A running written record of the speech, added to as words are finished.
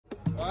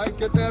Mike,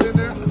 get that in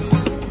there.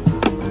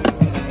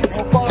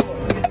 No problem.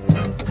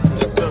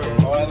 Yes, sir.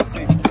 All right, let's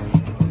see.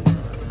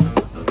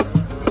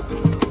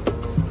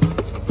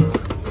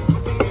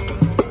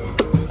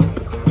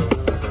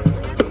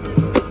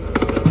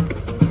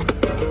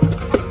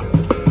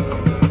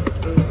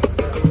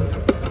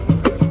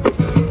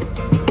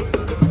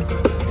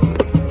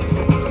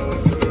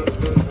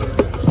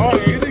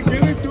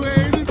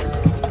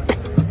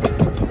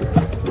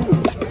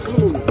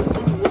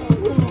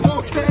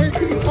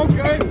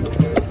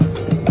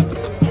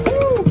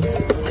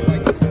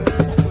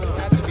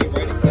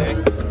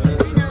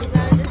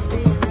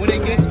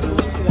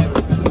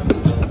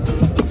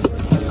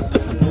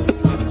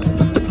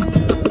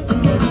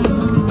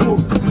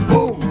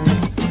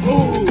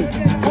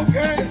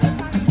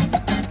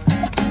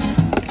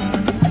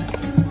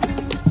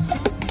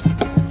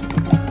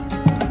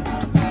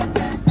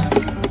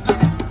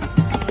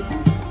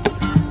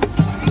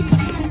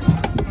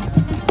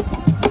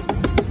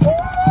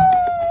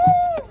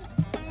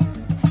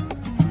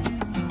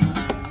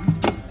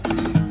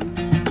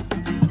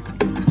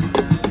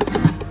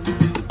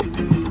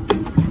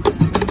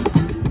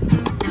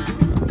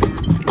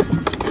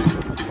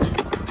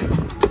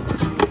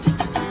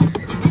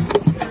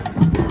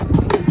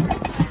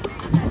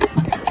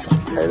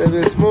 That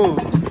is smooth.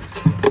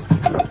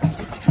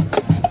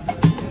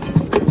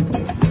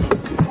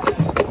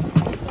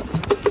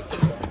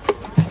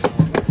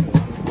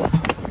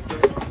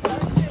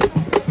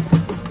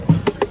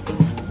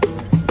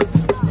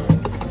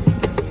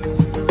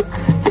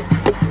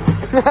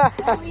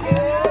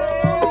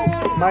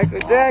 Michael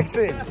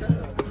Jackson.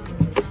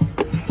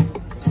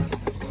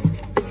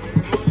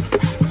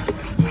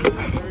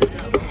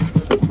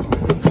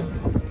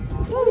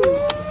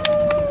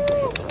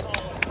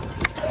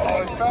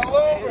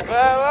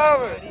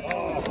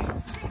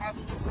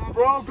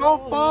 Bro, go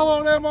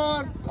follow them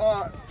on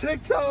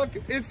TikTok,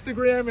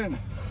 Instagram, and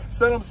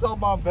send them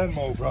something on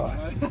Venmo, bro.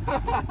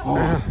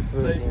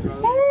 Thank you,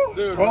 bro.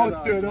 Dude,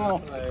 posted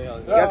up.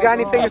 You guys got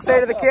anything to say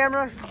to the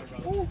camera?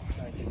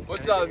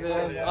 What's up,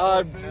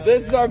 man?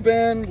 This is our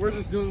band. We're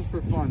just doing this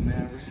for fun,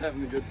 man. We're just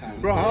having a good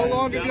time. Bro, how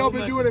long have y'all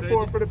been doing it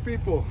for the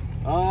people?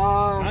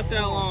 Not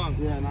that long.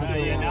 Yeah,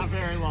 not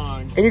very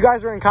long. And you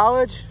guys are in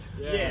college?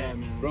 Yeah,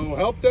 man. Bro,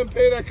 help them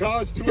pay that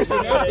college tuition.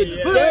 That's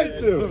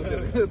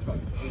expensive. It's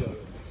fine.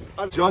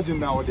 I'm judging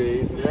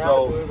nowadays, and Yeah,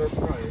 so dude, that's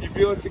right. you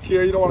feel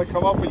insecure, you don't want to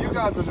come up, but you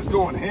guys are just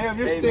going ham.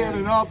 You're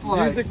standing up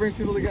like... Music brings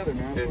people together,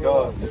 man. It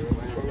does.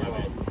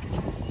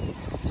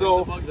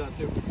 So,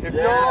 if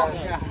y'all...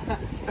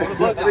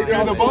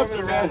 the bugs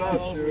are mad at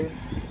us, dude.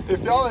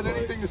 If y'all had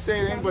anything to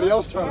say to anybody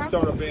else trying to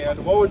start a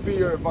band, what would be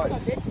your advice?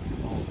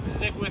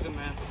 Stick with it,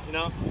 man. You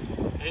know,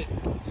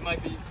 you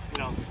might be, you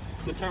know,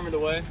 determined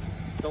away.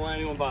 Don't let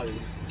anyone bother you.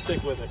 Just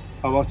stick with it.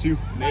 How about you?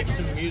 Make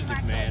some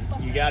music, man.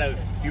 You gotta,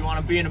 if you want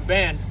to be in a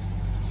band,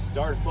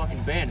 start a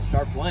fucking band and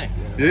start playing.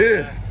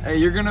 Yeah. Hey,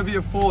 you're gonna be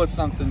a fool at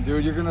something,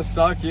 dude. You're gonna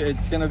suck.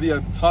 It's gonna be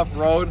a tough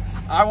road.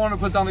 I want to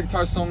put down the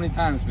guitar so many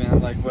times, man.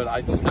 Like, but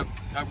I just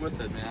kept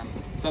with it, man.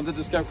 Something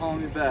just kept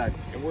calling me back.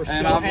 And we're so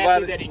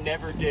happy that he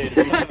never did.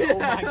 Because, oh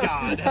my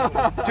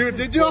God. Dude,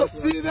 did y'all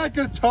see that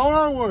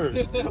guitar work?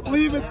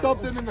 Leaving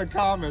something in the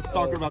comments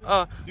talking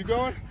about. You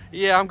going?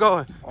 Yeah, I'm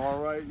going. All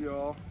right,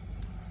 y'all.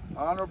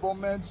 Honorable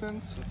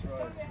mentions. That's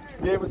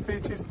right. Gave a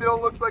speech. He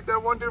still looks like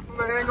that one dude from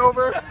The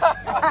Hangover.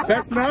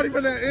 That's not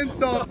even an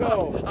insult,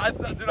 though.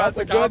 That's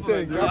a good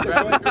thing. That's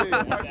a good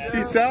thing.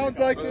 He sounds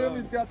like him.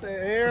 He's got the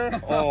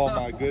hair. Oh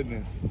my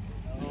goodness.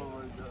 Oh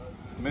my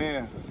God.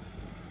 Man.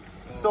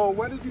 So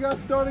when did you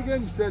guys start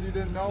again? You said you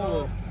didn't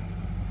know.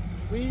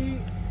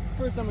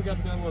 First time we got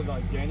together was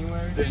like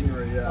January.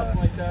 January, yeah.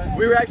 Something like that.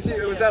 We were actually,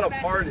 it was at a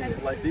party.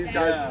 Like these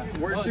guys,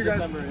 weren't you guys?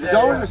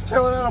 Y'all were just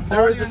chilling at a party.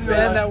 There was this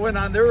band that went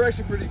on. They were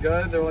actually pretty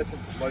good. They were like some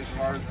buddies of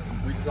ours,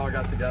 and we just all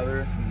got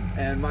together.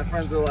 And my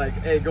friends were like,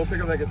 "Hey, go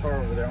pick up that guitar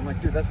over there." I'm like,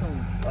 "Dude, that's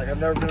some like I've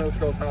never been to this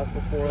girl's house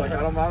before. Like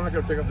I'm not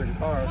gonna pick up the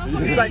guitar."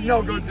 He's like,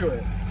 "No, go do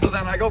it." So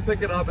then I go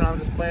pick it up, and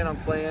I'm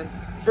playing.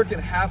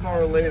 Freaking half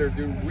hour later,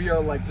 dude, we are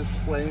like just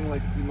playing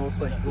like the most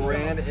like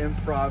grand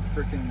improv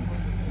freaking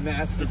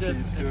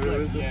masterpiece, dude. It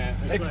was just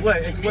it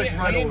clicked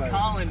right away. Me and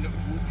Colin,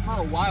 for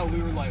a while,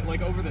 we were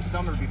like over the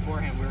summer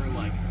beforehand, we were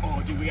like,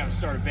 "Oh, dude, we got to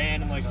start a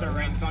band and like start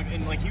writing songs."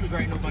 And like he was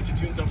writing a bunch of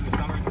tunes over the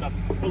summer and stuff.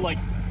 But like,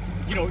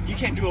 you know, you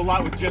can't do a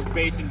lot with just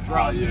bass and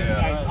drums,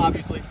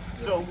 obviously.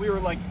 So we were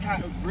like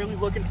kind of really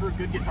looking for a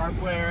good guitar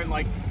player, and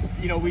like,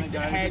 you know, we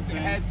had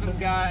some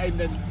guy, and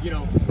then you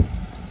know.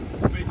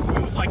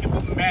 It was like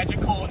a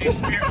magical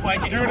experience.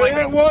 Like, dude,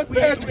 it was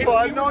magical.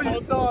 I know you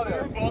saw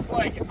that. We were both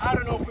like, I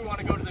don't know if we want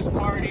to go to this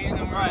party, and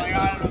then we're like,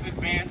 I don't know, this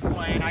band's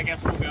playing. I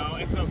guess we'll go.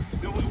 And so,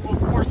 of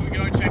course, we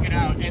go and check it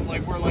out, and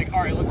like we're like,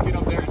 all right, let's get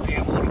up there and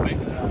jam a little bit.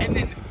 And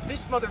then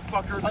this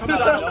motherfucker comes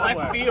out of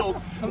left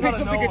field, picks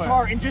up the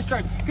guitar, and just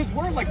starts because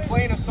we're like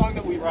playing a song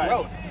that we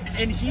wrote,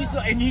 and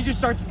he just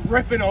starts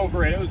ripping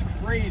over it. It was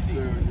crazy.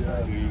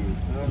 Dude.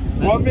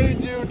 What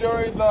made you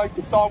during like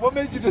the song? What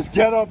made you just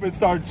get up and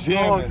start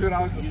jamming? Oh, dude,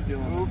 I was just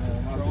feeling it,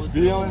 man.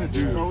 Feeling it,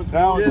 dude. That was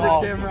Get the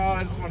awesome. camera out.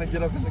 I just want to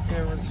get up in the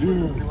camera and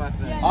Dude. do my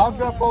thing. I'm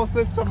gonna post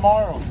this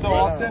tomorrow, so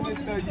I'll send it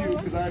to you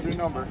because I have your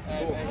number.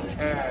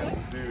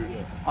 And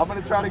dude, I'm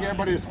gonna try to get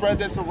everybody to spread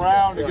this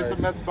around and get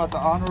the message about the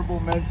honorable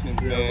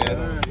mentions,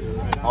 man.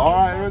 All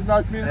right, it was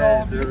nice meeting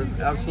all of you. Dude,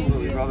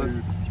 absolutely, brother.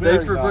 Very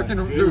Thanks for nice.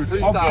 freaking dude.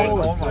 Freestyle.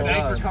 Oh my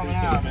Thanks god. for coming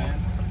out,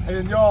 man.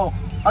 And y'all,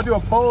 I do a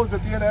pose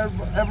at the end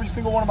of every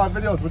single one of my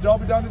videos. Would y'all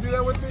be down to do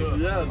that with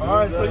me? Yeah. All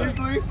right, so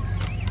usually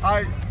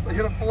I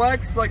get a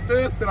flex like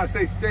this and I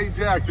say stay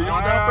jacked. Are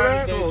y'all down for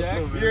that? Stay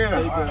jacked. Yeah.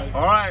 Stay jacked.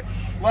 All right.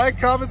 Like,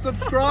 comment,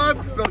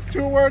 subscribe. Those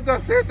 2 words I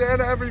say at the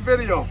end of every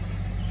video.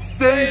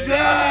 Stay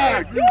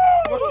jacked.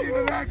 We'll see you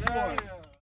in the next one.